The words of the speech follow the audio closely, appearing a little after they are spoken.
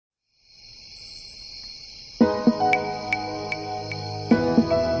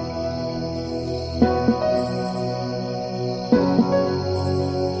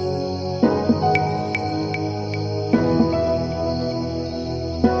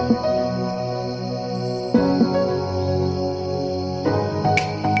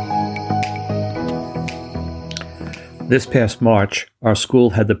This past March, our school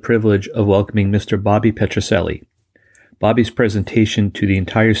had the privilege of welcoming Mr. Bobby Petrocelli. Bobby's presentation to the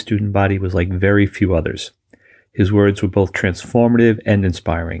entire student body was like very few others. His words were both transformative and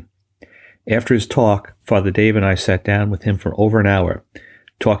inspiring. After his talk, Father Dave and I sat down with him for over an hour,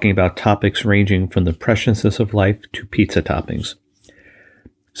 talking about topics ranging from the preciousness of life to pizza toppings.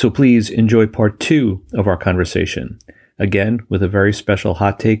 So please enjoy part 2 of our conversation, again with a very special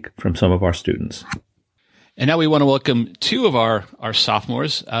hot take from some of our students. And now we want to welcome 2 of our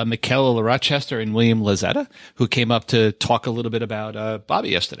sophomores, Michaela Rochester and William Lazetta, who came up to talk a little bit about Bobby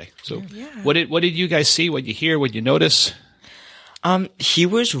yesterday. So what did you guys see? What did you hear? What did you notice? He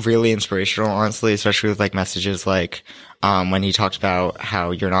was really inspirational, honestly, especially with like messages like when he talked about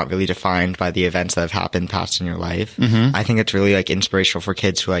how you're not really defined by the events that have happened past in your life. Mm-hmm. I think it's really like inspirational for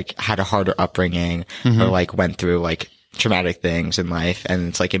kids who like had a harder upbringing or like went through like traumatic things in life. And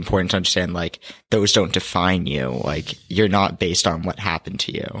it's like important to understand like those don't define you. Like you're not based on what happened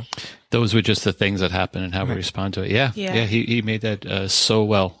to you. Those were just the things that happen and how we respond to it. Yeah. He made that so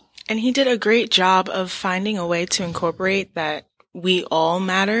well. And he did a great job of finding a way to incorporate that we all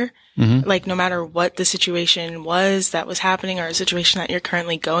matter. Mm-hmm. Like no matter what the situation was that was happening or a situation that you're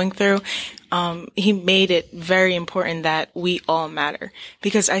currently going through, he made it very important that we all matter.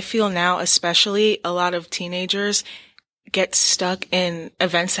 Because I feel now, especially a lot of teenagers get stuck in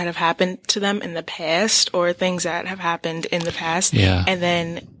events that have happened to them in the past or things that have happened in the past. Yeah. And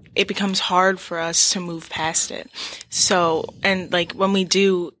then it becomes hard for us to move past it. So, and like when we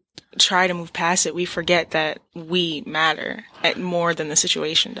do try to move past it, we forget that we matter more than the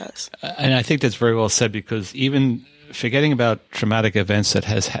situation does. And I think that's very well said, because even forgetting about traumatic events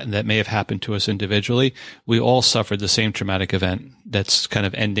that may have happened to us individually, we all suffered the same traumatic event that's kind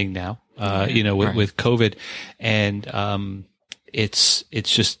of ending now, with COVID. And it's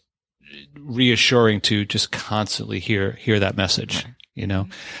just reassuring to just constantly hear that message,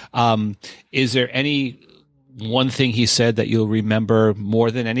 Is there any one thing he said that you'll remember more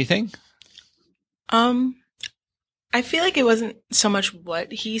than anything? I feel like it wasn't so much what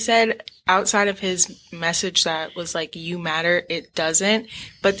he said outside of his message that was like, you matter, it doesn't.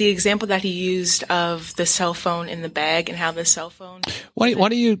 But the example that he used of the cell phone in the bag and how the cell phone. Why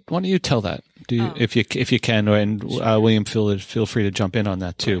don't you tell that? If you can, and William, feel free to jump in on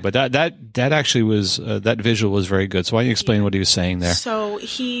that too. But that actually was that visual was very good. So why don't you explain what he was saying there? So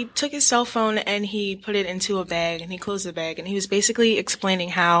he took his cell phone and he put it into a bag and he closed the bag, and he was basically explaining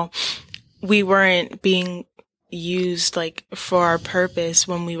how we weren't being used like for our purpose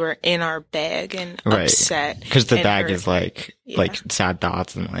when we were in our bag and upset, because the bag is like sad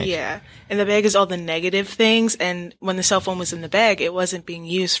thoughts and and the bag is all the negative things, and when the cell phone was in the bag, it wasn't being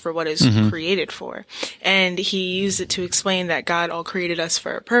used for what it's created for. And he used it to explain that God all created us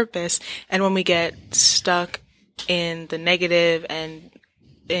for a purpose, and when we get stuck in the negative and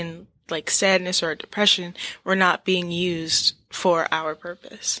in like sadness or depression, we're not being used for our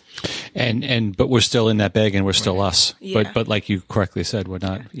purpose. But we're still in that bag and we're still us. Yeah. But like you correctly said, we're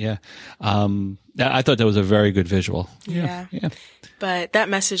not. Yeah. I thought that was a very good visual. Yeah. But that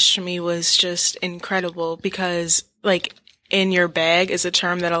message to me was just incredible, because like in your bag is a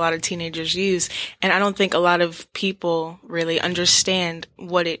term that a lot of teenagers use. And I don't think a lot of people really understand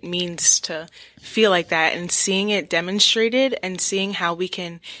what it means to feel like that, and seeing it demonstrated and seeing how we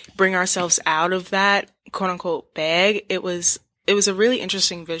can bring ourselves out of that quote unquote bag. It was a really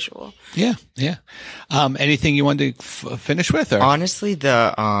interesting visual. Yeah. Anything you wanted to finish with? Or? Honestly,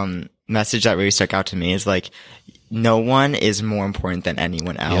 the message that really stuck out to me is like, no one is more important than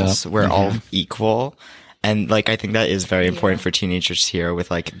anyone else. Yep. We're all equal. And like, I think that is very important for teenagers here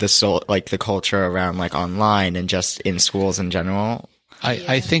with like the culture around like online and just in schools in general.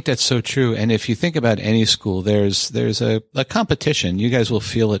 I think that's so true. And if you think about any school, there's a competition. You guys will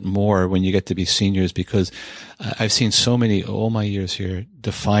feel it more when you get to be seniors, because I've seen so many, all my years here,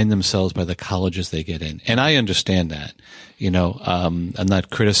 define themselves by the colleges they get in. And I understand that, I'm not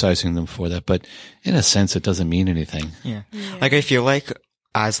criticizing them for that, but in a sense, it doesn't mean anything. Yeah. Like, I feel like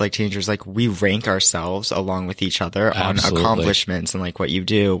as like teenagers, like we rank ourselves along with each other on accomplishments and like what you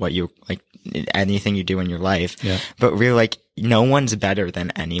do, what you like, anything you do in your life. Yeah. But really, like, no one's better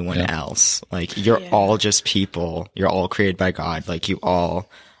than anyone else. Like, you're all just people. You're all created by God. Like, you all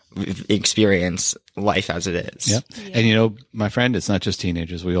experience life as it is. Yeah. And my friend, it's not just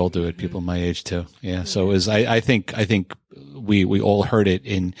teenagers. We all do it. People my age too. Yeah. So I think we all heard it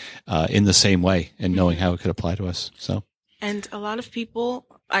in the same way, and knowing how it could apply to us. So. And a lot of people,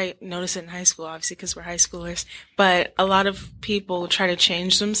 I notice it in high school, obviously, because we're high schoolers, but a lot of people try to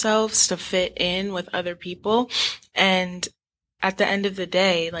change themselves to fit in with other people. And at the end of the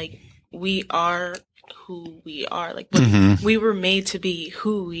day, like, we are who we are. Like, we were made to be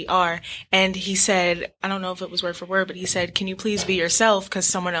who we are. And he said, I don't know if it was word for word, but he said, can you please be yourself? Because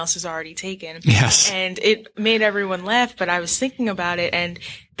someone else is already taken. Yes. And it made everyone laugh, but I was thinking about it, and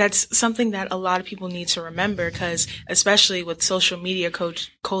that's something that a lot of people need to remember, because especially with social media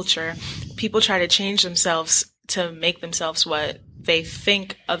culture, people try to change themselves to make themselves what they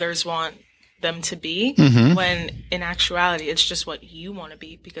think others want them to be, when in actuality it's just what you want to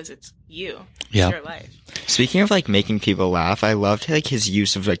be, because it's you. It's your life. Speaking of like making people laugh, I loved like his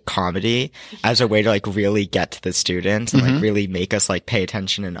use of like comedy as a way to like really get to the students and like really make us like pay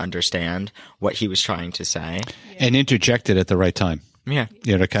attention and understand what he was trying to say. And interject it at the right time. Yeah.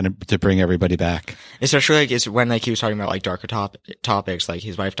 You know, to bring everybody back. Especially like it's when like he was talking about like darker topics, like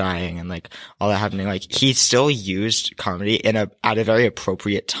his wife dying and like all that happening. Like he still used comedy at a very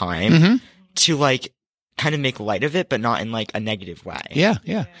appropriate time to like kind of make light of it, but not in like a negative way. Yeah.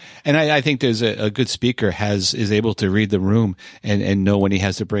 And I think there's a good speaker is able to read the room and know when he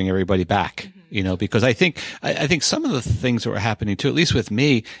has to bring everybody back. You know, because I think some of the things that were happening too, at least with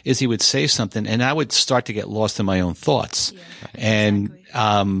me, is he would say something and I would start to get lost in my own thoughts. And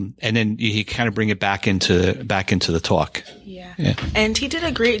then he kind of bring it back into the talk. Yeah. And he did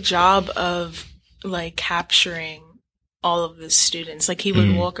a great job of like capturing all of the students. Like he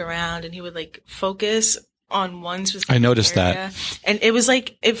would walk around and he would like focus on one specific I noticed area. That. And it was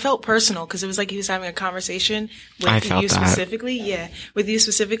like, it felt personal, because it was like he was having a conversation with you specifically. Yeah. With you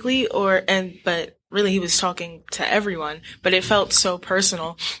specifically, but really he was talking to everyone, but it felt so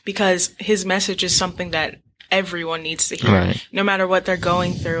personal because his message is something that everyone needs to hear. Right. No matter what they're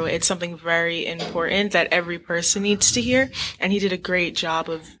going through, it's something very important that every person needs to hear. And he did a great job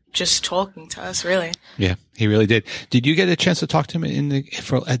of just talking to us, really. Yeah, he really did. Did you get a chance to talk to him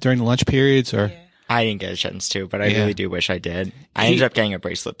during the lunch periods, or? Yeah. I didn't get a chance to, but I really do wish I did. I ended up getting a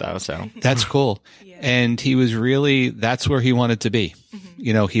bracelet though, so. That's cool. And he was that's where he wanted to be.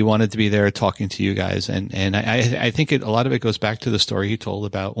 You know, he wanted to be there talking to you guys. And I think a lot of it goes back to the story he told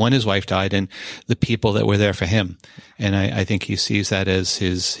about when his wife died and the people that were there for him. And I think he sees that as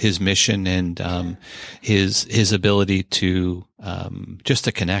his mission and, his ability to, just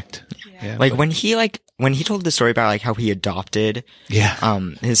to connect. Yeah. Like when he told the story about like how he adopted,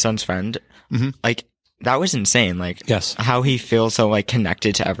 his son's friend, like that was insane. Like, how he feels so like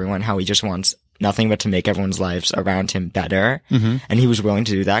connected to everyone, how he just wants nothing but to make everyone's lives around him better. And he was willing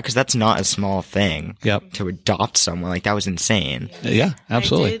to do that, because that's not a small thing. To adopt someone, like that was insane. Yeah,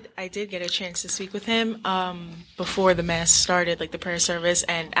 absolutely. I did get a chance to speak with him before the mass started, like the prayer service,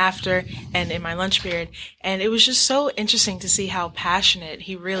 and after, and in my lunch period. And it was just so interesting to see how passionate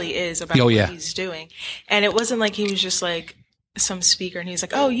he really is about what he's doing. And it wasn't like he was just like some speaker and he's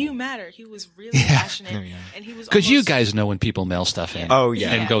like, oh, you matter. He was really passionate. And he was, because you guys know when people mail stuff in.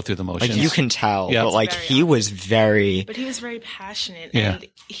 And go through the motions. Like you can tell, but like he was very passionate, and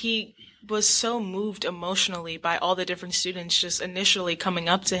he was so moved emotionally by all the different students just initially coming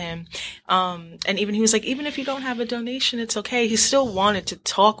up to him. And even he was like, even if you don't have a donation, it's okay. He still wanted to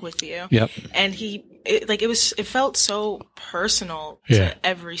talk with you. And it felt so personal to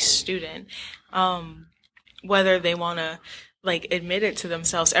every student. Whether they want to like admit it to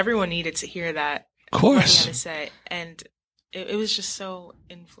themselves, everyone needed to hear that. Of course. What he had to say. And it was just so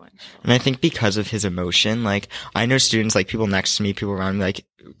influential. And I think because of his emotion, like I know students, like people next to me, people around me, like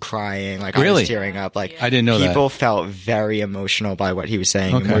crying, like I was tearing up. Like I didn't know people felt very emotional by what he was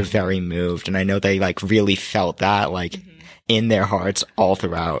saying and were very moved. And I know they like really felt that like in their hearts all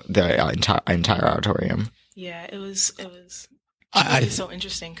throughout the entire auditorium. Yeah, it was so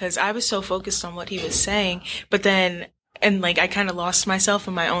interesting, because I was so focused on what he was saying, but then, and like I kind of lost myself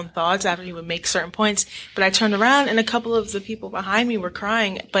in my own thoughts after he would make certain points, but I turned around and a couple of the people behind me were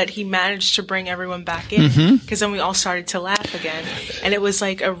crying, but he managed to bring everyone back in, because then we all started to laugh again. And it was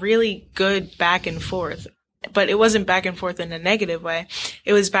like a really good back and forth, but it wasn't back and forth in a negative way.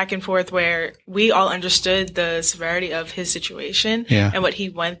 It was back and forth where we all understood the severity of his situation and what he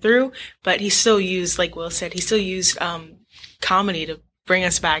went through, but he still used, like Will said, comedy to bring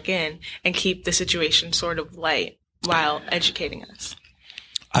us back in and keep the situation sort of light while educating us.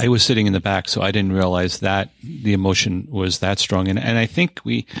 I was sitting in the back, so I didn't realize that the emotion was that strong. And I think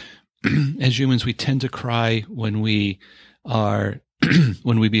we, as humans, we tend to cry when we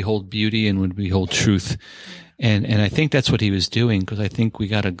when we behold beauty and when we behold truth. And I think that's what he was doing, because I think we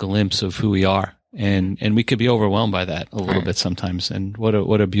got a glimpse of who we are. And we could be overwhelmed by that a little bit sometimes. And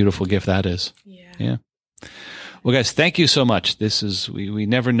what a beautiful gift that is. Yeah. Well, guys, thank you so much. This is, we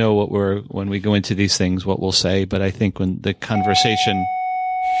never know when we go into these things, what we'll say, but I think when the conversation,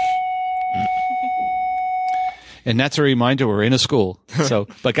 And that's a reminder we're in a school. So,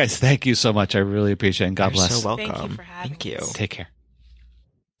 but guys, thank you so much. I really appreciate it. And God You're bless. so welcome. Thank you for having Thank you. us. Take care.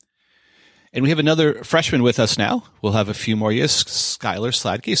 And we have another freshman with us now. We'll have a few more years, Skylar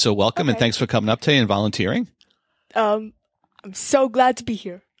Sladke. So welcome and thanks for coming up today and volunteering. I'm so glad to be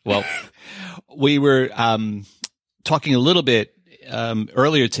here. Well, we were talking a little bit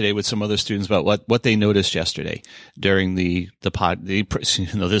earlier today with some other students about what they noticed yesterday during this is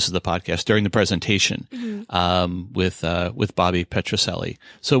the podcast, during the presentation with Bobby Petrocelli.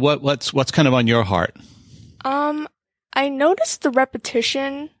 So what's kind of on your heart? I noticed the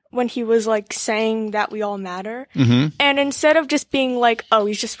repetition when he was like saying that we all matter. And instead of just being like, oh,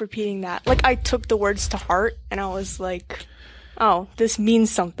 he's just repeating that, like I took the words to heart and I was like, oh, this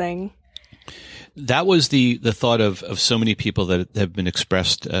means something. That was the thought of so many people that have been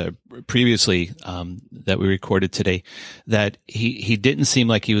expressed previously that we recorded today, that he didn't seem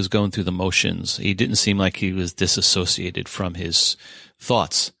like he was going through the motions. He didn't seem like he was disassociated from his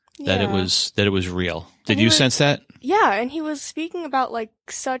thoughts, that it was real. Did you sense that? Yeah, and he was speaking about like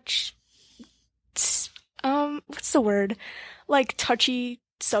such what's the word? Like touchy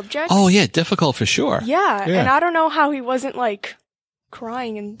subjects. Oh yeah, difficult for sure. Yeah, and I don't know how he wasn't like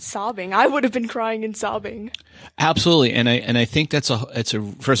crying and sobbing. I would have been crying and sobbing. Absolutely. And I think first of all,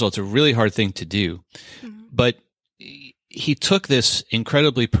 it's a really hard thing to do, but he took this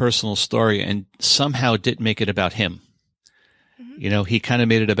incredibly personal story and somehow didn't make it about him. You know, he kind of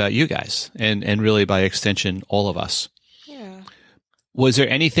made it about you guys and really by extension, all of us. Yeah. Was there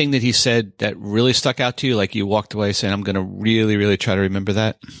anything that he said that really stuck out to you? Like you walked away saying, I'm going to really, really try to remember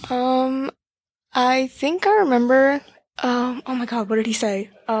that? I think I remember, oh my God, what did he say?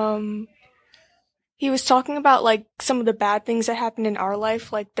 He was talking about like some of the bad things that happened in our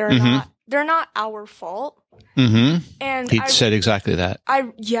life. Like they're not our fault. And he said exactly that.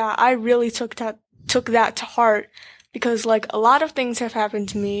 I really took that to heart. Because, like, a lot of things have happened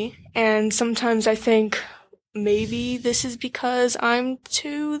to me, and sometimes I think maybe this is because I'm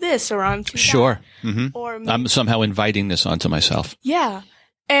too this or I'm too that. Or I'm somehow inviting this onto myself. Yeah.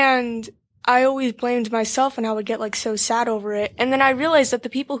 And I always blamed myself, and I would get, like, so sad over it. And then I realized that the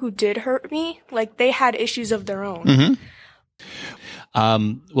people who did hurt me, like, they had issues of their own.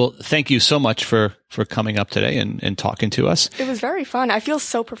 Well, thank you so much for coming up today and talking to us. It was very fun. I feel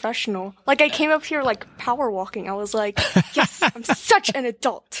so professional. Like I came up here like power walking. I was like, yes, I'm such an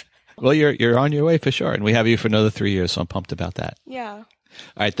adult. Well, you're on your way for sure. And we have you for another 3 years. So I'm pumped about that. Yeah. All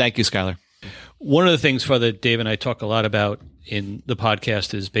right. Thank you, Skylar. One of the things, Father Dave and I talk a lot about in the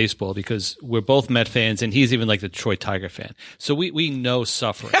podcast is baseball because we're both Met fans and he's even like the Detroit Tiger fan. So we know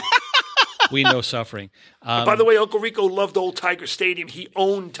suffering. We know suffering. By the way, Uncle Rico loved old Tiger Stadium. He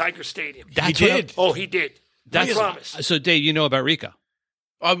owned Tiger Stadium. He did. He did. That's promise. So, Dave, you know about Rico?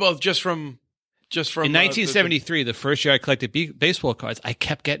 Well, just from in 1973, the first year I collected baseball cards, I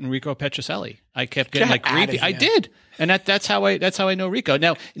kept getting Rico Petrocelli. I kept getting I did, and that's how I know Rico.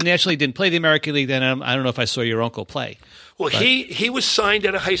 Now, naturally, didn't play the American League then. I don't know if I saw your uncle play. Well, he was signed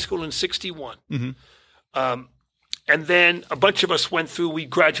out of high school in '61. And then a bunch of us went through. We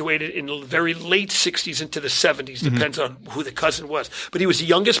graduated in the very late 60s into the 70s. Depends on who the cousin was. But he was the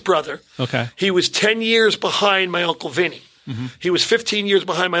youngest brother. Okay. He was 10 years behind my Uncle Vinny. He was 15 years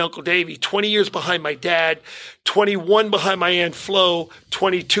behind my Uncle Davey, 20 years behind my dad, 21 behind my Aunt Flo,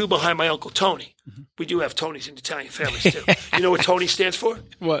 22 behind my Uncle Tony. We do have Tonys in Italian families, too. You know what Tony stands for?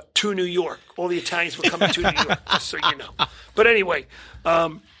 What? To New York. All the Italians were coming to New York, just so you know. But anyway,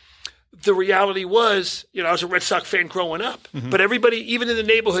 the reality was, I was a Red Sox fan growing up. But everybody, even in the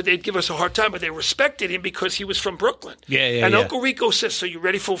neighborhood, they'd give us a hard time, but they respected him because he was from Brooklyn. And Uncle Rico says, so you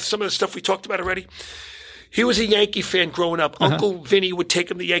ready for some of the stuff we talked about already? He was a Yankee fan growing up. Uncle Vinny would take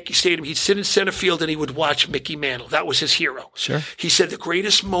him to Yankee Stadium. He'd sit in center field and he would watch Mickey Mantle. That was his hero. Sure. He said the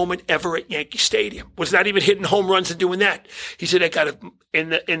greatest moment ever at Yankee Stadium was not even hitting home runs and doing that. He said,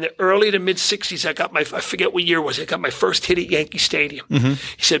 in the early to mid 60s, I forget what year it was. I got my first hit at Yankee Stadium. He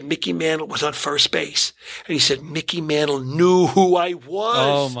said Mickey Mantle was on first base. And he said Mickey Mantle knew who I was.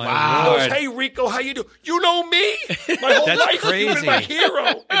 Oh my Lord. He goes, hey Rico, how you doing? You know me? My whole life you've been my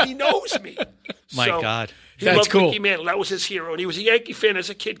hero. And he knows me. My God. He loved Mickey Mantle. That was his hero. And he was a Yankee fan as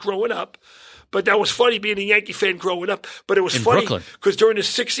a kid growing up. But that was funny being a Yankee fan growing up. But it was funny because during the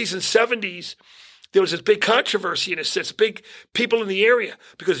 60s and 70s, there was this big controversy in a sense, big people in the area,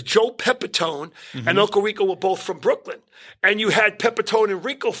 because Joe Pepitone and Uncle Rico were both from Brooklyn. And you had Pepitone and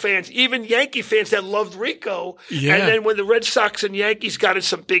Rico fans, even Yankee fans that loved Rico. Yeah. And then when the Red Sox and Yankees got in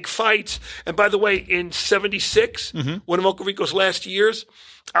some big fights, and by the way, in 76, one of Uncle Rico's last years,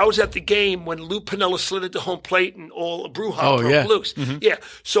 I was at the game when Lou Piniella slid into home plate and all brouhaha broke loose. Yeah.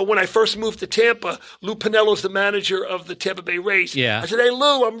 So when I first moved to Tampa, Lou Piniella was the manager of the Tampa Bay Rays. Yeah. I said, "Hey,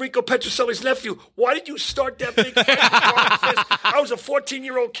 Lou, I'm Rico Petrocelli's nephew. Why did you start that big fight?" I was a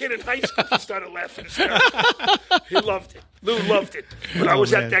 14-year-old kid in high school. He started laughing. He loved it. Lou loved it. But I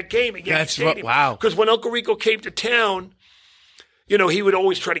was at that game at Yankee Stadium. Wow. Because when Uncle Rico came to town, you know, he would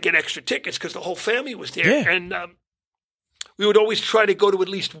always try to get extra tickets because the whole family was there. Yeah. And we would always try to go to at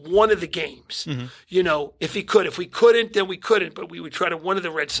least one of the games, you know, if he could. If we couldn't, then we couldn't, but we would try to one of the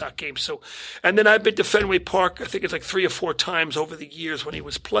Red Sox games. So, and then I've been to Fenway Park, I think it's like 3 or 4 times over the years when he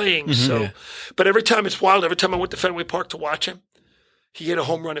was playing. But every time it's wild. Every time I went to Fenway Park to watch him, he hit a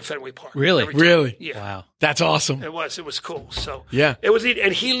home run at Fenway Park. Really? Every time. Really? Yeah. Wow. That's awesome. It was cool. So Yeah. it was,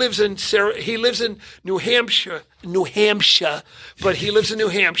 and he lives in New Hampshire, but he lives in New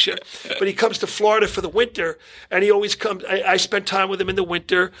Hampshire, but he comes to Florida for the winter, and he always comes. I spend time with him in the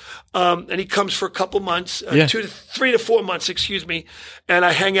winter, and he comes for a couple months, 3 to 4 months, excuse me, and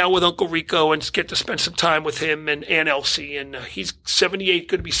I hang out with Uncle Rico and get to spend some time with him and Aunt Elsie, and he's 78,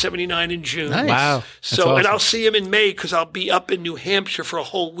 going to be 79 in June. Nice. Wow. That's So, awesome. and I'll see him in May because I'll be up in New Hampshire for a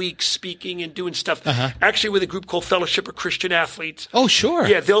whole week speaking and doing stuff. Actually, with a group called Fellowship of Christian Athletes. Oh, sure.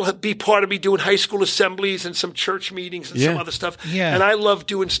 Yeah, they'll be part of me doing high school assemblies and some church meetings and some other stuff. Yeah. And I love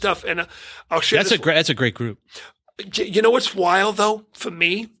doing stuff. And I'll share That's a great group. You know what's wild, though, for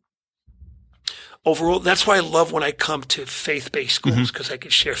me? Overall, that's why I love when I come to faith-based schools, because I can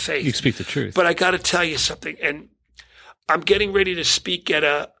share faith. You speak the truth. But I got to tell you something, and I'm getting ready to speak at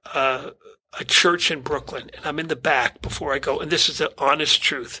a church in Brooklyn, and I'm in the back before I go, and this is the honest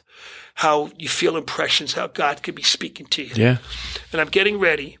truth, how you feel impressions, how God could be speaking to you. Yeah. And I'm getting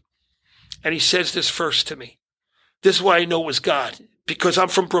ready, and he says this verse to me. This is why I know it was God, because I'm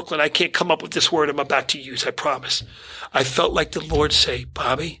from Brooklyn. I can't come up with this word I'm about to use, I promise. I felt like the Lord say,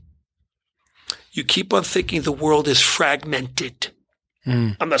 "Bobby, you keep on thinking the world is fragmented."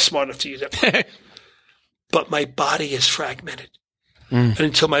 I'm not smart enough to use that word. But my body is fragmented. And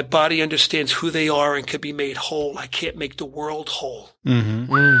until my body understands who they are and can be made whole, I can't make the world whole.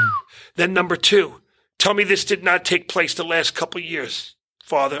 Then number 2, tell me this did not take place the last couple of years,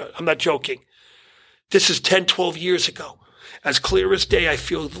 Father. I'm not joking. This is 10, 12 years ago. As clear as day, I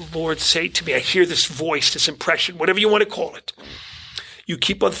feel the Lord say to me, I hear this voice, this impression, whatever you want to call it. You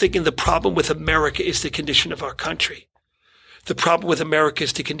keep on thinking the problem with America is the condition of our country. The problem with America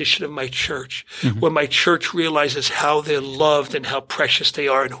is the condition of my church. When my church realizes how they're loved and how precious they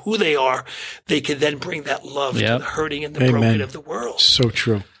are and who they are, they can then bring that love to the hurting and the broken of the world. So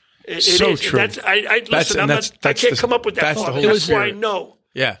true. It true. I can't come up with that thought. That's why I know.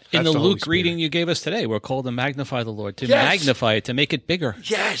 Yeah. In the Holy Luke Spirit. reading you gave us today, we're called to magnify the Lord, to Yes. magnify it, to make it bigger.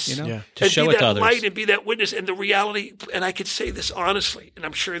 Yes. You know, Yeah. to And show be it to that others. light and be that witness. And the reality, and I could say this honestly, and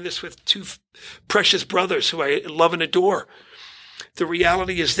I'm sharing this with 2 precious brothers who I love and adore. The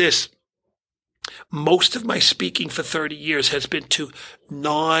reality is this. Most of my speaking for 30 years has been to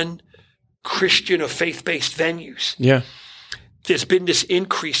non-Christian or faith-based venues. Yeah. There's been this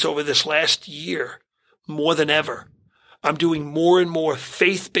increase over this last year more than ever. I'm doing more and more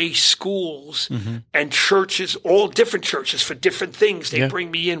faith-based schools and churches, all different churches for different things. They bring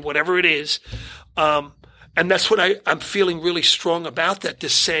me in, whatever it is. And that's what I'm feeling really strong about that, to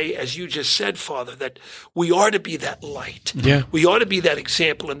say, as you just said, Father, that we are to be that light. Yeah. We ought to be that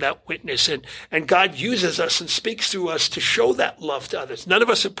example and that witness. And God uses us and speaks through us to show that love to others. None of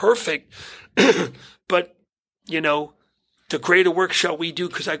us are perfect, but, you know, the greater work shall we do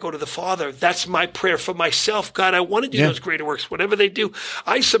because I go to the Father. That's my prayer for myself. God, I want to do those greater works, whatever they do.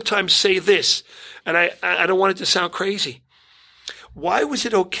 I sometimes say this, and I don't want it to sound crazy. Why was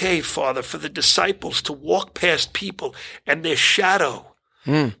it okay, Father, for the disciples to walk past people and their shadow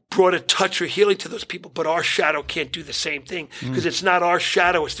brought a touch or healing to those people, but our shadow can't do the same thing? Because it's not our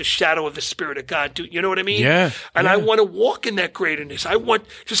shadow, it's the shadow of the Spirit of God. You know what I mean? Yeah. And I want to walk in that greaterness. I want,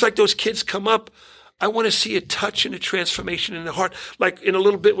 just like those kids come up, I want to see a touch and a transformation in the heart. Like in a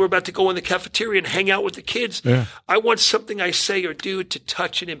little bit, we're about to go in the cafeteria and hang out with the kids. Yeah. I want something I say or do to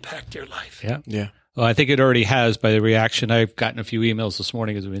touch and impact their life. Yeah. Yeah. Well, I think it already has by the reaction. I've gotten a few emails this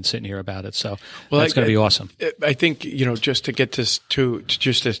morning as we've been sitting here about it. So that's going to be awesome. I think, you know, just to get this to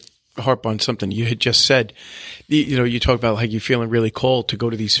harp on something you had just said, you know, you talk about like you feeling really called to go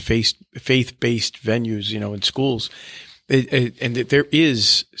to these faith-based venues, you know, in schools. And there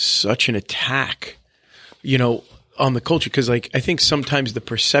is such an attack on the culture. Cause like, I think sometimes the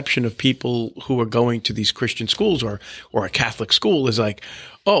perception of people who are going to these Christian schools or a Catholic school is like,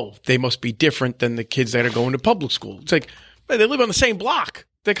 oh, they must be different than the kids that are going to public school. It's like, man, they live on the same block.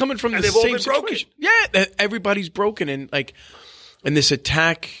 They're coming from the same situation. Yeah. Everybody's broken. And like, and this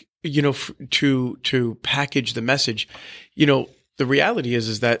attack, to package the message, the reality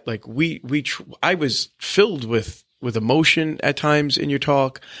is that like I was filled with emotion at times in your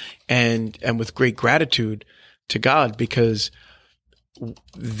talk and with great gratitude to God, because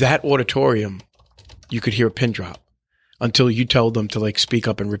that auditorium, you could hear a pin drop until you told them to like speak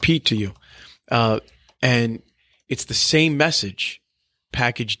up and repeat to you. And it's the same message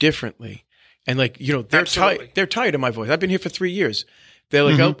packaged differently. And like, they're tired of my voice. I've been here for 3 years. They're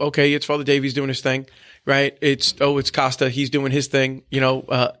like, oh, okay, it's Father Dave, he's doing his thing, right? It's Costa, he's doing his thing,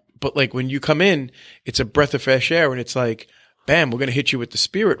 but like when you come in, it's a breath of fresh air and it's like, bam, we're going to hit you with the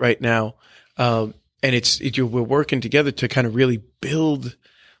Spirit right now. And we're working together to kind of really build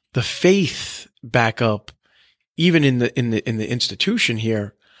the faith back up, even in the institution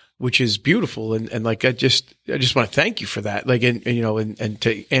here, which is beautiful. And like, I just want to thank you for that. Like, and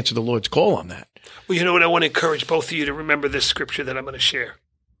to answer the Lord's call on that. Well, you know what? I want to encourage both of you to remember this scripture that I'm going to share.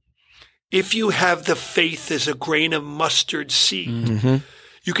 If you have the faith as a grain of mustard seed,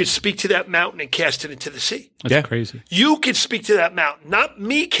 you could speak to that mountain and cast it into the sea. That's crazy. You could speak to that mountain, not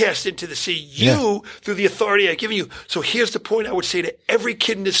me cast into the sea. You, through the authority I've given you. So here's the point I would say to every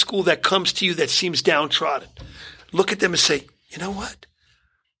kid in this school that comes to you that seems downtrodden. Look at them and say, you know what?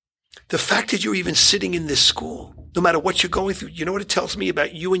 The fact that you're even sitting in this school, no matter what you're going through, you know what it tells me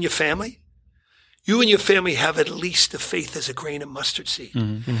about you and your family? You and your family have at least the faith as a grain of mustard seed.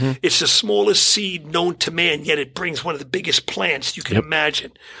 It's the smallest seed known to man, yet it brings one of the biggest plants you can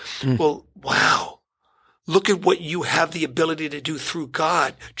imagine. Well, wow. Look at what you have the ability to do through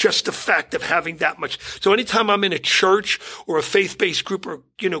God. Just the fact of having that much. So anytime I'm in a church or a faith-based group or,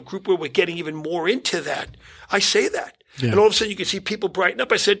 group where we're getting even more into that, I say that. Yeah. And all of a sudden you can see people brighten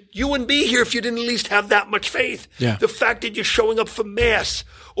up. I said, you wouldn't be here if you didn't at least have that much faith. Yeah. The fact that you're showing up for mass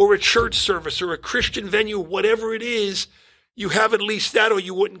or a church service or a Christian venue, whatever it is, you have at least that or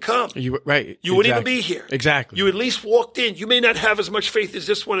you wouldn't come. You wouldn't even be here. Exactly. You at least walked in. You may not have as much faith as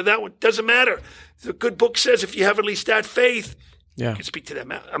this one or that one. Doesn't matter. The good book says if you have at least that faith, you can speak to that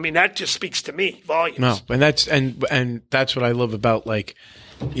mountain. I mean, that just speaks to me, volumes. No, and that's what I love about like,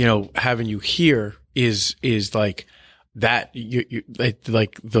 having you here is like, that you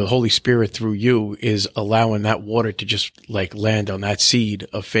like the Holy Spirit through you is allowing that water to just like land on that seed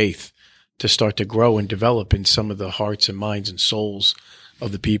of faith to start to grow and develop in some of the hearts and minds and souls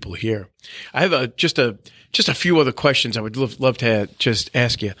of the people here. I have just a few other questions I would love to just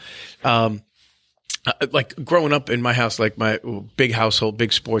ask you. Like growing up in my house, like my big household,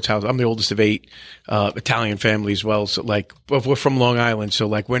 big sports house. I'm the oldest of 8, Italian family as well. So like, we're from Long Island. So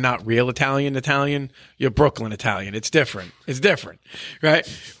like, we're not real Italian. You're Brooklyn Italian. It's different, right?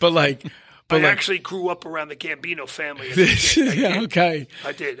 But like, I actually grew up around the Gambino family. Okay.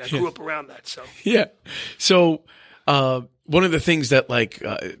 I did. I grew up around that. So yeah. So, one of the things that like,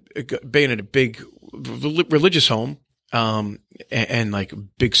 being in a big religious home, and like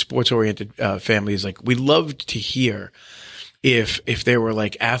big sports oriented, families, like we loved to hear if there were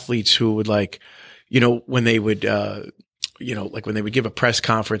like athletes who would like, when they would, like when they would give a press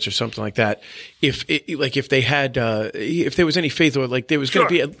conference or something like that, if they had, if there was any faith or like there was going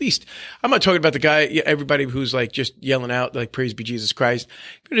to be at least, I'm not talking about the guy, everybody who's like just yelling out like praise be Jesus Christ,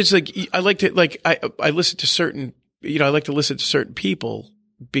 but it's like, I like to, like, I listen to certain, I like to listen to certain people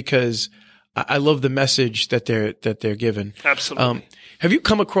because I love the message that they're given. Absolutely. Have you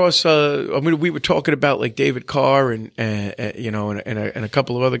come across? We were talking about like David Carr and a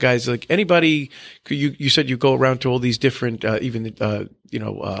couple of other guys. Like anybody, you said you go around to all these different, all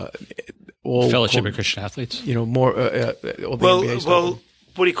Fellowship of Christian Athletes. More. Well,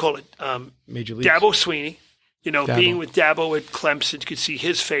 what do you call it? Major League. Dabo Sweeney. Being with Dabo at Clemson, you could see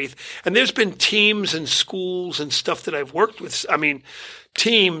his faith. And there's been teams and schools and stuff that I've worked with. I mean,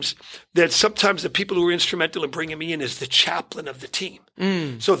 teams that sometimes the people who are instrumental in bringing me in is the chaplain of the team.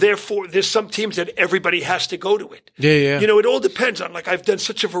 So therefore, there's some teams that everybody has to go to it. Yeah. It all depends on, like, I've done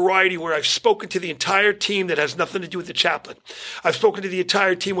such a variety where I've spoken to the entire team that has nothing to do with the chaplain. I've spoken to the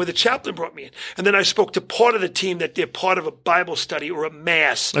entire team where the chaplain brought me in. And then I spoke to part of the team that they're part of a Bible study or a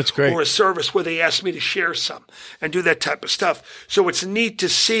mass. That's great. Or a service where they asked me to share some and do that type of stuff. So it's neat to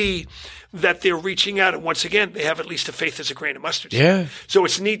see that they're reaching out. And once again, they have at least a faith as a grain of mustard. Yeah. So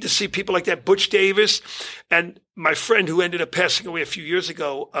it's neat to see people like that, Butch Davis. And my friend who ended up passing away a few years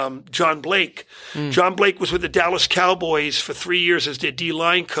ago, John Blake. John Blake was with the Dallas Cowboys for 3 years as their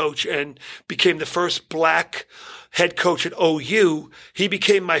D-line coach and became the first black head coach at OU. He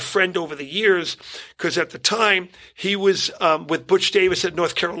became my friend over the years because at the time he was with Butch Davis at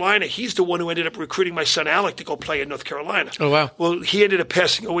North Carolina. He's the one who ended up recruiting my son Alec to go play at North Carolina. Oh, wow. Well, he ended up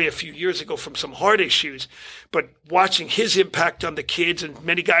passing away a few years ago from some heart issues. But watching his impact on the kids and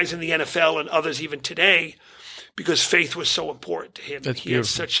many guys in the NFL and others even today, because faith was so important to him. That's he had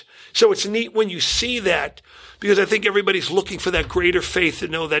beautiful. So it's neat when you see that, because I think everybody's looking for that greater faith to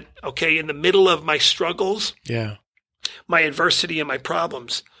know that, okay, in the middle of my struggles, my adversity and my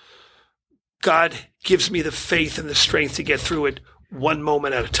problems, God gives me the faith and the strength to get through it one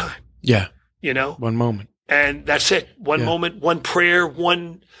moment at a time. Yeah. You know? One moment. And that's it. One moment, one prayer,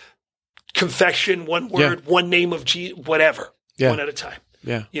 one confession, one word, one name of Jesus, whatever. One at a time.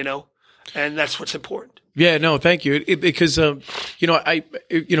 Yeah. You know? And that's what's important. Yeah, no, thank you. Because, you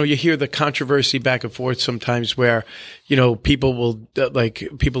hear the controversy back and forth sometimes where, people will,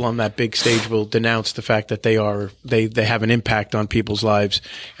 people on that big stage will denounce the fact that they have an impact on people's lives.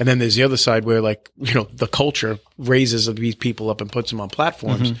 And then there's the other side where, the culture raises these people up and puts them on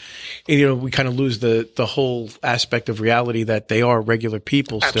platforms. And, we kind of lose the whole aspect of reality that they are regular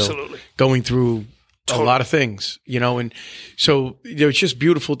people still going through a lot of things, and so it's just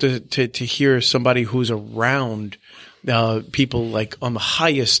beautiful to hear somebody who's around people like on the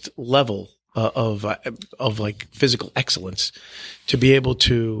highest level of physical excellence, to be able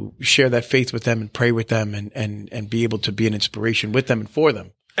to share that faith with them and pray with them and be able to be an inspiration with them and for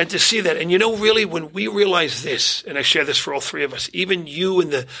them. And to see that, and really, when we realize this, and I share this for all three of us, even you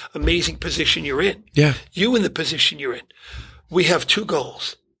in the amazing position you're in, you in the position you're in, we have two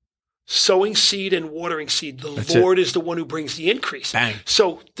goals. Sowing seed and watering seed. The Lord is the one who brings the increase. Bang.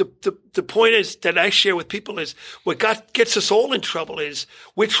 So the point is that I share with people is what God gets us all in trouble is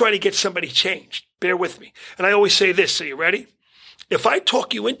we're trying to get somebody changed. Bear with me. And I always say this. Are you ready? If I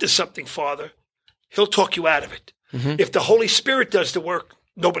talk you into something, Father, He'll talk you out of it. If the Holy Spirit does the work,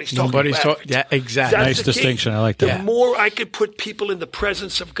 nobody's talking you out of it. Yeah, exactly. That's nice distinction. Key. I like that. The more I could put people in the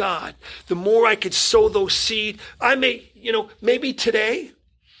presence of God, the more I could sow those seed. I may, maybe today,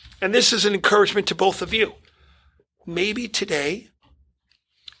 and this is an encouragement to both of you. Maybe today,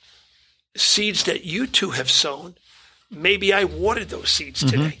 seeds that you two have sown, maybe I watered those seeds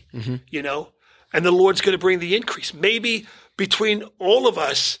today, and the Lord's going to bring the increase. Maybe between all of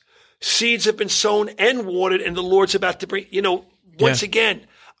us, seeds have been sown and watered, and the Lord's about to bring, once again,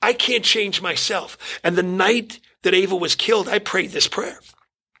 I can't change myself. And the night that Ava was killed, I prayed this prayer.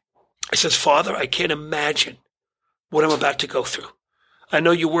 I says, Father, I can't imagine what I'm about to go through. I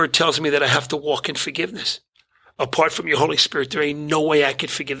know your word tells me that I have to walk in forgiveness. Apart from your Holy Spirit, there ain't no way I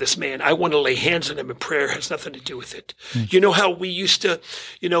could forgive this man. I want to lay hands on him, and prayer has nothing to do with it. You know how we used to,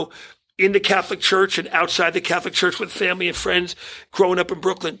 in the Catholic Church and outside the Catholic Church with family and friends growing up in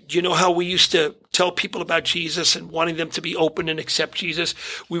Brooklyn, do you know how we used to tell people about Jesus and wanting them to be open and accept Jesus?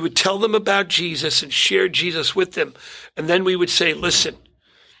 We would tell them about Jesus and share Jesus with them. And then we would say, listen,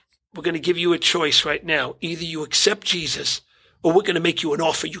 we're going to give you a choice right now. Either you accept Jesus, or we're going to make you an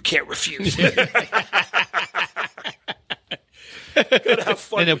offer you can't refuse. Gotta have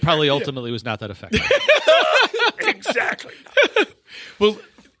fun. And it probably ultimately was not that effective. Exactly. Well,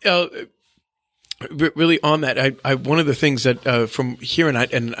 really on that, I one of the things that from here, and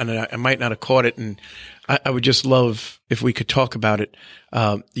I might not have caught it, and I would just love if we could talk about it.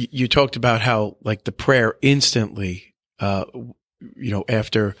 You talked about how the prayer instantly,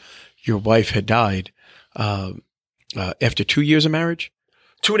 after your wife had died. After 2 years of marriage?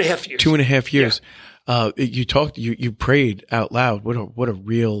 2.5 years. 2.5 years. Yeah. You prayed out loud. What a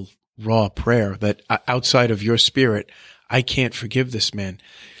real raw prayer that outside of your spirit, I can't forgive this man.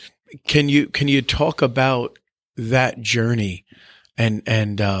 Can you talk about that journey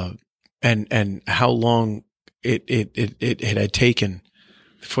and how long it had taken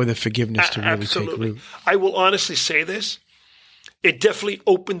for the forgiveness to really take root? I will honestly say this. It definitely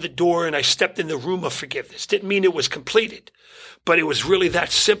opened the door, and I stepped in the room of forgiveness. Didn't mean it was completed, but it was really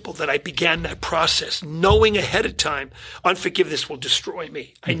that simple that I began that process, knowing ahead of time unforgiveness will destroy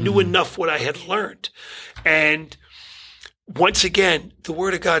me. I knew enough what I had learned. And once again, the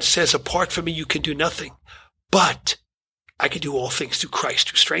Word of God says, apart from me, you can do nothing, but I can do all things through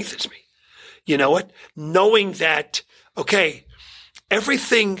Christ who strengthens me. You know what? Knowing that, okay,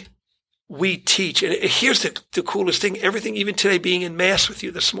 everything we teach, and here's the coolest thing, everything, even today being in Mass with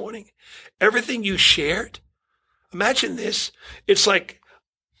you this morning, everything you shared, imagine this. It's like,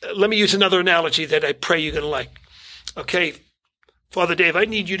 let me use another analogy that I pray you're going to like. Okay, Father Dave, I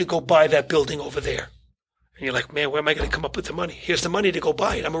need you to go buy that building over there. And you're like, man, where am I going to come up with the money? Here's the money to go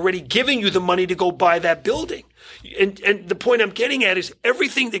buy it. I'm already giving you the money to go buy that building. And the point I'm getting at is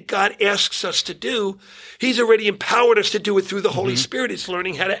everything that God asks us to do, he's already empowered us to do it through the Holy Spirit. It's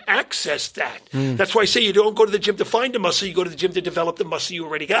learning how to access that. That's why I say you don't go to the gym to find a muscle. You go to the gym to develop the muscle you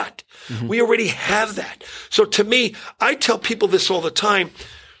already got. We already have that. So to me, I tell people this all the time.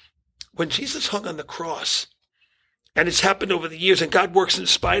 When Jesus hung on the cross, and it's happened over the years, and God works in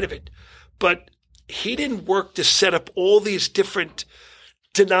spite of it, but he didn't work to set up all these different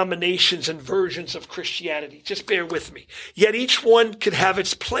denominations and versions of Christianity. Just bear with me. Yet each one could have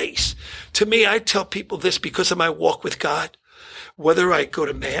its place. To me, I tell people this because of my walk with God. Whether I go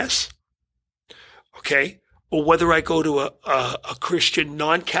to Mass, okay, or whether I go to a Christian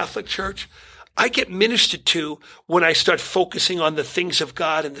non-Catholic church, I get ministered to when I start focusing on the things of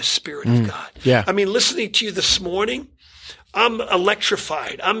God and the Spirit of God. Yeah. I mean, listening to you this morning, I'm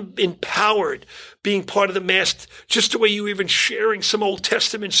electrified. I'm empowered being part of the Mass, just the way you were even sharing some Old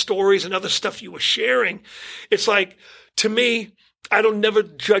Testament stories and other stuff you were sharing. It's like, to me, I don't never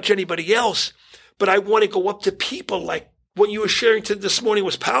judge anybody else, but I want to go up to people like what you were sharing this morning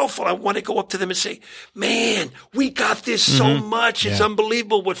was powerful. I want to go up to them and say, man, we got this so much. It's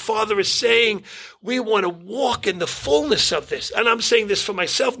unbelievable what Father is saying. We want to walk in the fullness of this. And I'm saying this for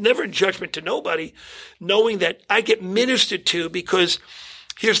myself, never in judgment to nobody, knowing that I get ministered to because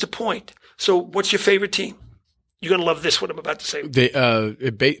here's the point. So what's your favorite team? You're going to love this, what I'm about to say.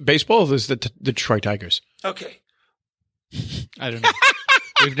 Baseball is the Detroit Tigers. Okay. I don't know.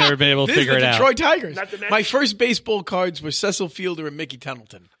 We've never been able to figure it out. Detroit Tigers. Not the Mets? My first baseball cards were Cecil Fielder and Mickey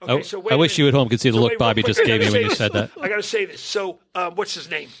Templeton. Okay, so wait I a wish minute. you at home could see the So look wait, Bobby real quick, just I gave me gotta when say you said this. that. I got to say this. So what's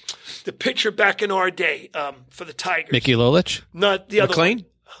his name? The pitcher back in our day for the Tigers. Mickey Lolich? Not the other McLean? one.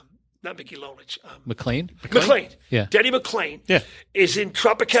 Not Mickey Lolich. McLean? McLean. Yeah. Denny McLean Yeah. is in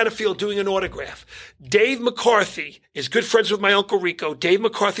Tropicana Field doing an autograph. Dave McCarthy is good friends with my Uncle Rico. Dave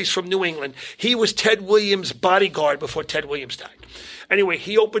McCarthy's from New England. He was Ted Williams' bodyguard before Ted Williams died. Anyway,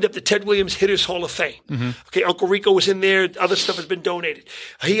 he opened up the Ted Williams Hitters Hall of Fame. Okay, Uncle Rico was in there. Other stuff has been donated.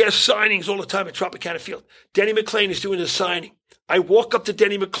 He has signings all the time at Tropicana Field. Denny McLean is doing a signing. I walk up to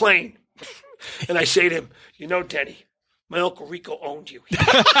Denny McLean, and I say to him, you know, Denny, my Uncle Rico owned you.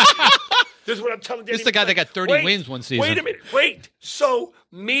 This is what I'm telling Denny. This is the guy that got 30 wins one season. Wait a minute. Wait. So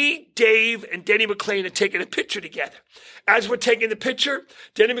me, Dave, and Denny McLean are taking a picture together. As we're taking the picture,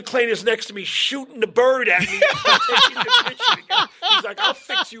 Denny McLean is next to me shooting the bird at me. Taking the picture together. He's like, I'll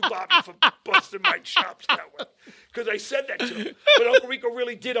fix you, Bobby, for busting my chops that way. Because I said that to him. But Uncle Rico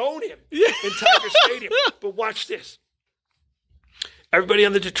really did own him in Tiger Stadium. But watch this. Everybody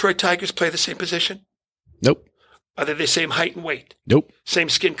on the Detroit Tigers play the same position? Nope. Are they the same height and weight? Nope. Same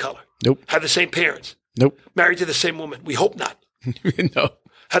skin color? Nope. Have the same parents? Nope. Married to the same woman? We hope not. No.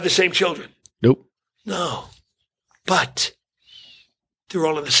 Have the same children? Nope. No. But they're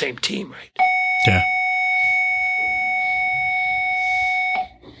all on the same team, right? Yeah.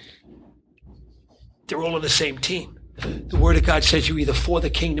 They're all on the same team. The Word of God says you're either for the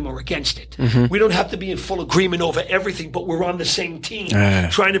kingdom or against it. We don't have to be in full agreement over everything, but we're on the same team,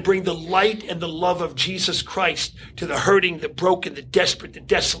 trying to bring the light and the love of Jesus Christ to the hurting, the broken, the desperate, the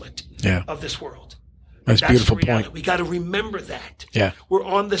desolate of this world. That's a beautiful reality. point. We got to remember that. Yeah. We're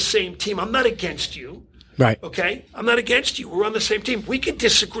on the same team. I'm not against you. Right. Okay? I'm not against you. We're on the same team. We could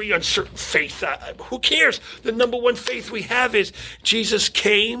disagree on certain faith. Who cares? The number one faith we have is Jesus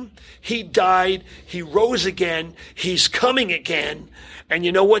came, he died, he rose again, he's coming again. And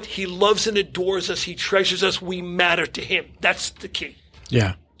you know what? He loves and adores us. He treasures us. We matter to him. That's the key.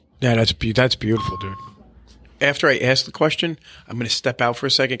 Yeah. Yeah, that's beautiful, dude. After I ask the question, I'm going to step out for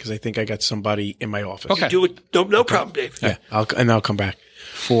a second because I think I got somebody in my office. Okay. Do it. No problem, Dave. Yeah. I'll come back.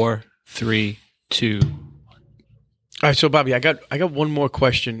 4, 3, 2. All right, so Bobby, I got one more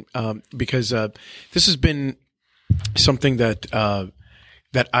question because this has been something that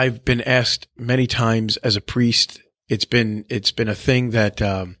that I've been asked many times as a priest. It's been a thing that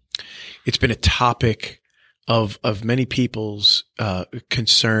it's been a topic of many people's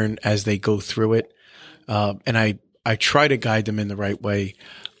concern as they go through it, and I try to guide them in the right way.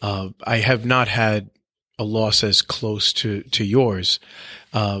 I have not had a loss as close to yours.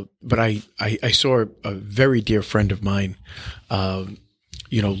 But I saw a very dear friend of mine,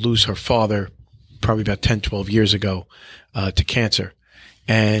 lose her father probably about 10, 12 years ago, to cancer.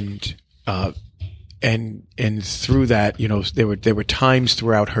 And through that, there were times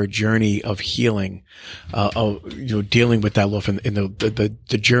throughout her journey of healing, dealing with that loss and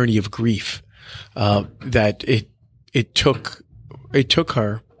the journey of grief, that it took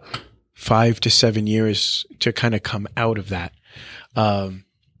her 5 to 7 years to kind of come out of that.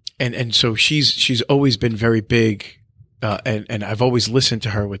 and so she's always been very big, and I've always listened to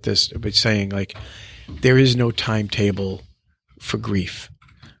her with this, but saying like, there is no timetable for grief,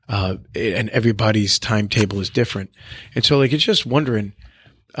 and everybody's timetable is different, and so like it's just wondering,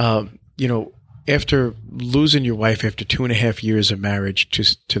 after losing your wife after 2.5 years of marriage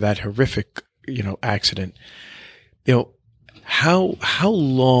to that horrific accident, how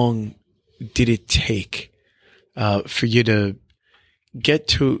long did it take for you to get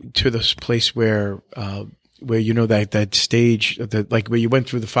to this place where that stage like where you went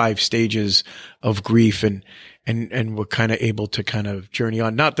through the 5 stages of grief and were kind of able to kind of journey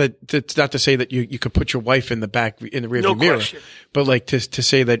on? Not to say that you could put your wife in the rearview mirror, but like to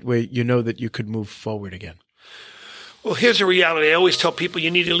say that where that you could move forward again. Well, here's a reality. I always tell people you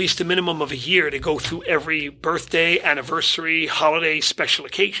need at least a minimum of a year to go through every birthday, anniversary, holiday, special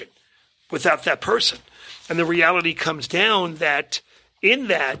occasion without that person. And the reality comes down that in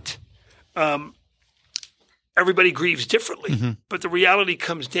that, everybody grieves differently. Mm-hmm. But the reality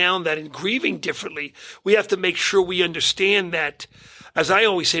comes down that in grieving differently, we have to make sure we understand that, as I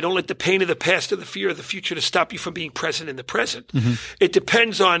always say, don't let the pain of the past or the fear of the future to stop you from being present in the present. Mm-hmm. It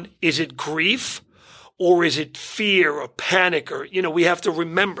depends on, is it grief or is it fear or panic? Or, we have to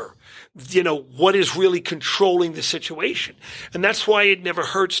remember, what is really controlling the situation. And that's why it never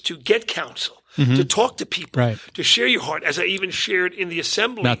hurts to get counsel. Mm-hmm. To talk to people, right. To share your heart, as I even shared in the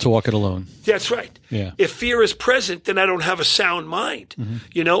assembly. Not to walk it alone. That's right. Yeah. If fear is present, then I don't have a sound mind,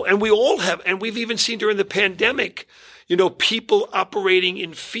 mm-hmm. And we all have, and we've even seen during the pandemic, people operating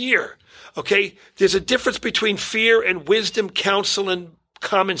in fear. Okay. There's a difference between fear and wisdom, counsel, and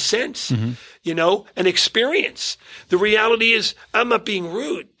common sense, mm-hmm. And experience. The reality is, I'm not being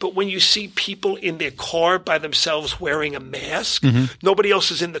rude, but when you see people in their car by themselves wearing a mask, mm-hmm. nobody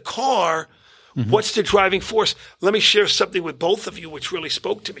else is in the car. Mm-hmm. What's the driving force? Let me share something with both of you, which really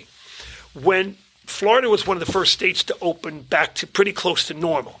spoke to me. When Florida was one of the first states to open back to pretty close to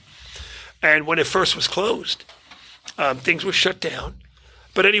normal, and when it first was closed, things were shut down.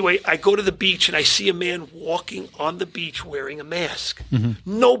 But anyway, I go to the beach and I see a man walking on the beach wearing a mask. Mm-hmm.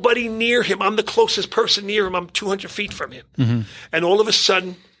 Nobody near him. I'm the closest person near him. I'm 200 feet from him. Mm-hmm. And all of a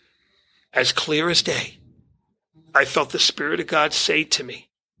sudden, as clear as day, I felt the Spirit of God say to me,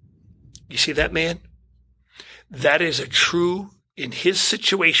 you see that man? That is a true, in his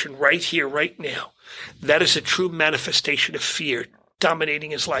situation right here, right now, that is a true manifestation of fear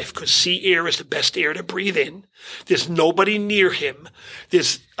dominating his life, because sea air is the best air to breathe in. There's nobody near him.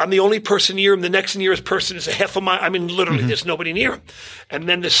 I'm the only person near him. The next nearest person is a half a mile. I mean, literally, mm-hmm. There's nobody near him. And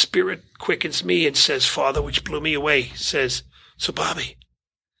then the Spirit quickens me and says, Father, which blew me away, says, so Bobby,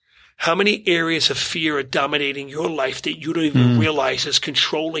 how many areas of fear are dominating your life that you don't even realize is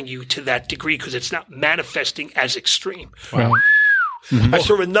controlling you to that degree, because it's not manifesting as extreme? Wow. Mm-hmm. I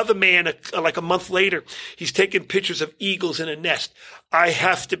saw another man like a month later. He's taking pictures of eagles in a nest. I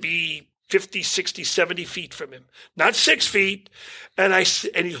have to be 50, 60, 70 feet from him, not 6 feet. And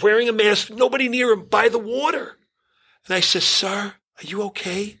he's wearing a mask, nobody near him, by the water. And I said, sir, are you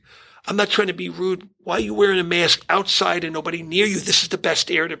okay? I'm not trying to be rude. Why are you wearing a mask outside and nobody near you? This is the best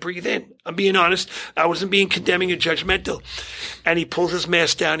air to breathe in. I'm being honest. I wasn't being condemning or judgmental. And he pulls his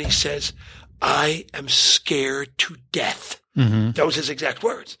mask down. He says, I am scared to death. Mm-hmm. That was his exact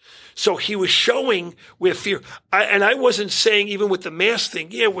words. So he was showing where fear, and I wasn't saying even with the mask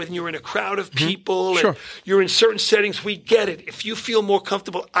thing, when you're in a crowd of people and you're in certain settings, we get it. If you feel more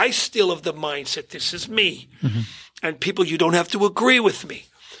comfortable, I still have the mindset, this is me. Mm-hmm. And people, you don't have to agree with me.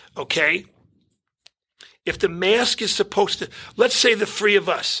 Okay? If the mask is supposed to, let's say the three of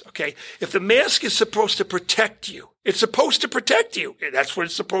us, okay? If the mask is supposed to protect you, it's supposed to protect you. That's what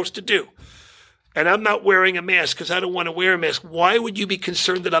it's supposed to do. And I'm not wearing a mask because I don't want to wear a mask. Why would you be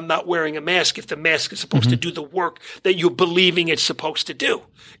concerned that I'm not wearing a mask if the mask is supposed to do the work that you're believing it's supposed to do?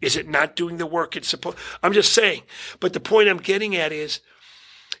 Is it not doing the work it's supposed? I'm just saying. But the point I'm getting at is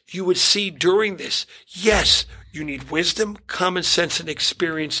you would see during this, yes, you need wisdom, common sense, and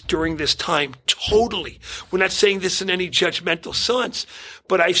experience during this time. Totally. We're not saying this in any judgmental sense,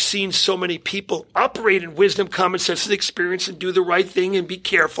 but I've seen so many people operate in wisdom, common sense, and experience and do the right thing and be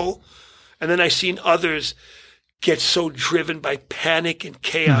careful. And then I've seen others get so driven by panic and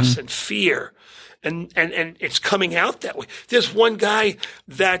chaos and fear. And it's coming out that way. There's one guy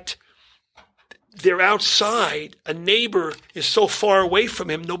that they're outside. A neighbor is so far away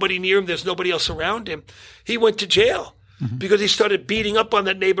from him, nobody near him, there's nobody else around him. He went to jail because he started beating up on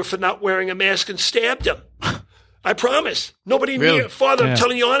that neighbor for not wearing a mask and stabbed him. I promise. Nobody near. Father, I'm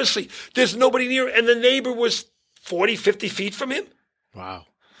telling you honestly, there's nobody near. And the neighbor was 40, 50 feet from him. Wow.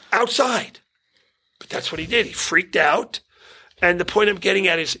 Outside. But that's what he did. He freaked out. And the point I'm getting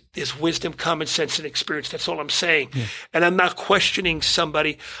at is there's wisdom, common sense, and experience. That's all I'm saying. Yeah. And I'm not questioning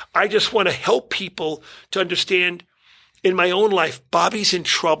somebody. I just want to help people to understand in my own life, Bobby's in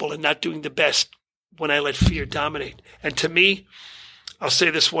trouble and not doing the best when I let fear dominate. And to me, I'll say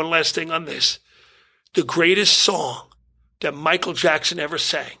this one last thing on this. The greatest song that Michael Jackson ever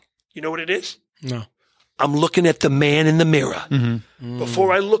sang, you know what it is? No. I'm looking at the man in the mirror.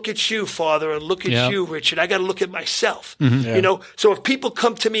 Before I look at you, Father, and look at you, Richard, I got to look at myself. Yeah. You know, so if people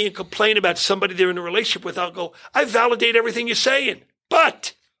come to me and complain about somebody they're in a relationship with, I'll go, I validate everything you're saying,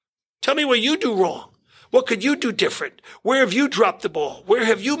 but tell me what you do wrong. What could you do different? Where have you dropped the ball? Where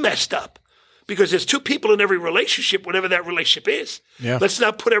have you messed up? Because there's two people in every relationship, whatever that relationship is. Yeah. Let's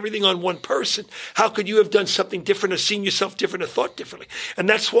not put everything on one person. How could you have done something different or seen yourself different or thought differently? And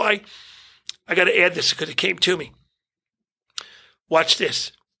that's why I got to add this because it came to me. Watch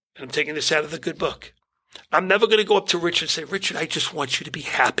this. And I'm taking this out of the good book. I'm never going to go up to Richard and say, Richard, I just want you to be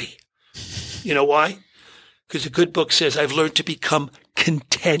happy. You know why? Because the good book says I've learned to become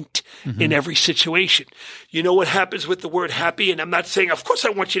content in every situation. You know what happens with the word happy? And I'm not saying, of course I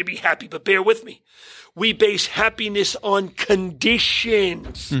want you to be happy, but bear with me. We base happiness on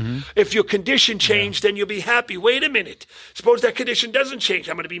conditions. If your condition changed, then you'll be happy. Wait a minute. Suppose that condition doesn't change.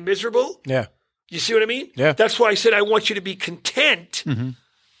 I'm going to be miserable? Yeah. You see what I mean? Yeah. That's why I said I want you to be content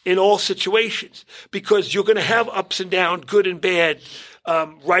in all situations, because you're going to have ups and downs, good and bad,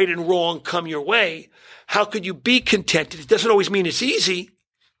 right and wrong come your way. How could you be contented? It doesn't always mean it's easy,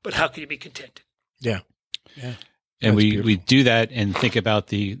 but how can you be contented? Yeah. Yeah. And we do that and think about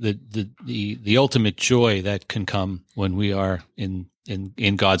the ultimate joy that can come when we are in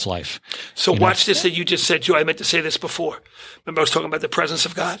God's life. So watch this that you just said, Joy. I meant to say this before. Remember I was talking about the presence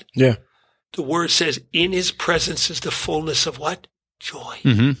of God? Yeah. The word says, in his presence is the fullness of what?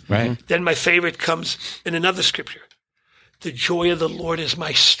 Joy. Right. Then my favorite comes in another scripture. The joy of the Lord is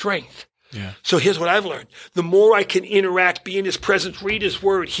my strength. Yeah. So here's what I've learned. The more I can interact, be in his presence, read his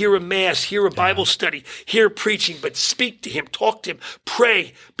word, hear a mass, hear a Bible study, hear preaching, but speak to him, talk to him,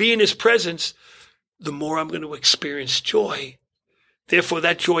 pray, be in his presence, the more I'm going to experience joy. Therefore,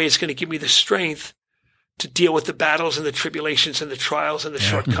 that joy is going to give me the strength to deal with the battles and the tribulations and the trials and the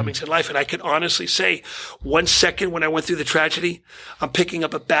shortcomings in life. And I can honestly say, 1 second when I went through the tragedy, I'm picking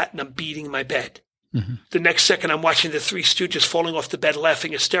up a bat and I'm beating my bed. The next second, I'm watching the Three Stooges falling off the bed,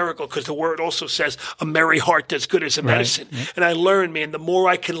 laughing hysterical, because the word also says a merry heart does good as a medicine. And I learned, man, the more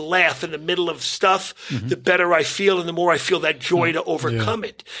I can laugh in the middle of stuff, the better I feel, and the more I feel that joy to overcome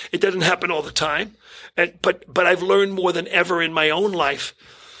it. It doesn't happen all the time, but I've learned more than ever in my own life.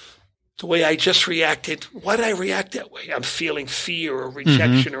 The way I just reacted, why did I react that way? I'm feeling fear or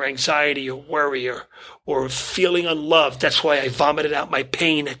rejection or anxiety or worry or feeling unloved. That's why I vomited out my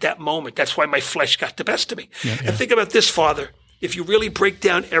pain at that moment. That's why my flesh got the best of me. And think about this, Father. If you really break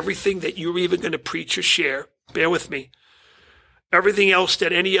down everything that you're even going to preach or share, bear with me, everything else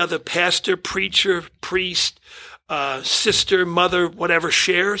that any other pastor, preacher, priest, sister, mother, whatever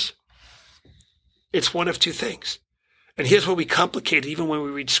shares, it's one of two things. And here's what we complicate even when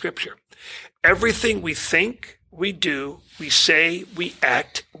we read scripture. Everything we think, we do, we say, we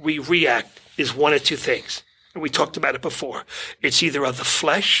act, we react is one of two things. And we talked about it before. It's either of the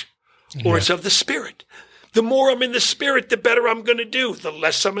flesh or it's of the spirit. The more I'm in the spirit, the better I'm going to do. The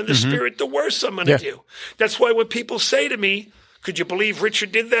less I'm in the spirit, the worse I'm going to do. That's why when people say to me, could you believe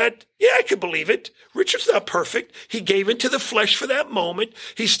Richard did that? Yeah, I could believe it. Richard's not perfect. He gave into the flesh for that moment.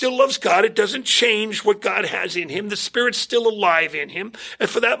 He still loves God. It doesn't change what God has in him. The Spirit's still alive in him. And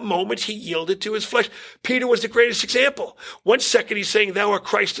for that moment, he yielded to his flesh. Peter was the greatest example. 1 second, he's saying, thou art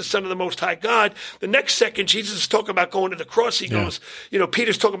Christ, the Son of the Most High God. The next second, Jesus is talking about going to the cross. He goes,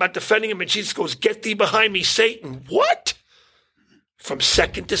 Peter's talking about defending him, and Jesus goes, get thee behind me, Satan. What? From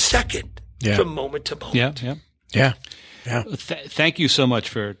second to second. From moment to moment. Yeah. Thank you so much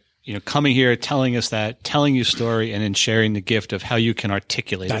for coming here, telling us that, telling your story, and then sharing the gift of how you can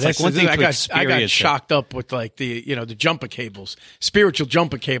articulate it. It's like one thing to experience. I got shocked up with like the jumper cables, spiritual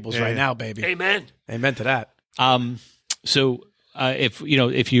jumper cables right now, baby. Amen. Amen to that. So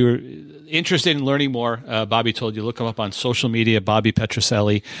if you're interested in learning more, Bobby told you, look him up on social media, Bobby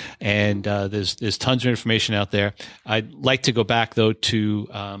Petrocelli, and there's tons of information out there. I'd like to go back though to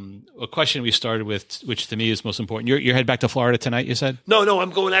a question we started with, which to me is most important. You're headed back to Florida tonight, you said? No,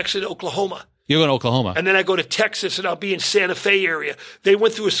 I'm going actually to Oklahoma. You're going to Oklahoma. And then I go to Texas, and I'll be in Santa Fe area. They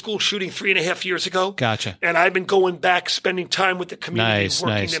went through a school shooting 3.5 years ago. Gotcha. And I've been going back, spending time with the community,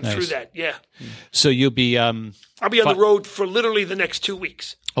 working them through that. Yeah. So you'll be I'll be on the road for literally the next 2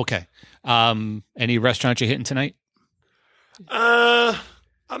 weeks. Okay. Any restaurants you're hitting tonight? I'm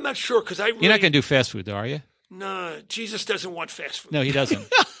not sure because you're not going to do fast food, though, are you? No, Jesus doesn't want fast food. No, he doesn't.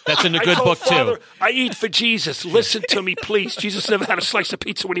 That's in a I good told book Father, too. I eat for Jesus. Listen to me, please. Jesus never had a slice of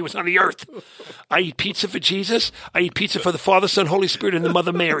pizza when he was on the earth. I eat pizza for Jesus. I eat pizza for the Father, Son, Holy Spirit, and the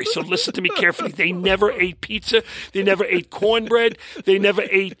Mother Mary. So listen to me carefully. They never ate pizza. They never ate cornbread. They never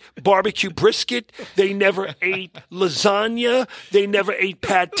ate barbecue brisket. They never ate lasagna. They never ate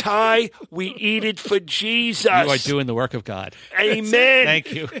pad thai. We eat it for Jesus. You are doing the work of God. Amen.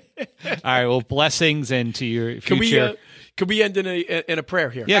 Thank you. All right. Well, blessings and to your future. Can we end in a prayer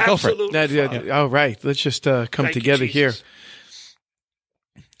here? Yeah, go Absolutely. for it. All right. Let's just come Thank you, together here. Jesus.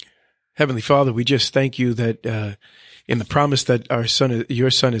 Heavenly Father, we just thank you that in the promise that your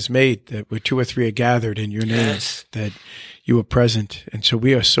son has made, that where 2 or 3 are gathered in your name, Yes. that you are present. And so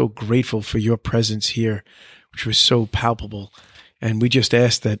we are so grateful for your presence here, which was so palpable. And we just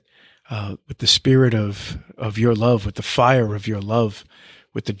ask that with the spirit of your love, with the fire of your love,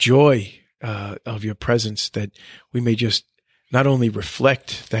 with the joy of your presence, that we may just not only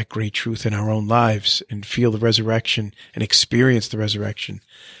reflect that great truth in our own lives and feel the resurrection and experience the resurrection,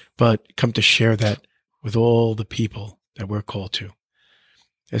 but come to share that with all the people that we're called to.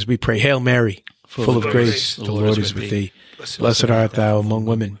 As we pray, Hail Mary, full of grace, the Lord is with thee. Blessed art thou among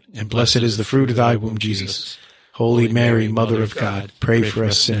women, and blessed is the fruit of thy womb, Jesus. Holy Mary, Mother of God, pray for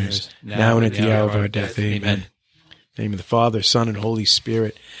us sinners, now and at the hour of our death. Amen. In the name of the Father, Son, and Holy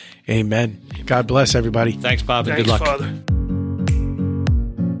Spirit. Amen. God bless everybody. Thanks, Bob, and Thanks, good luck. Father.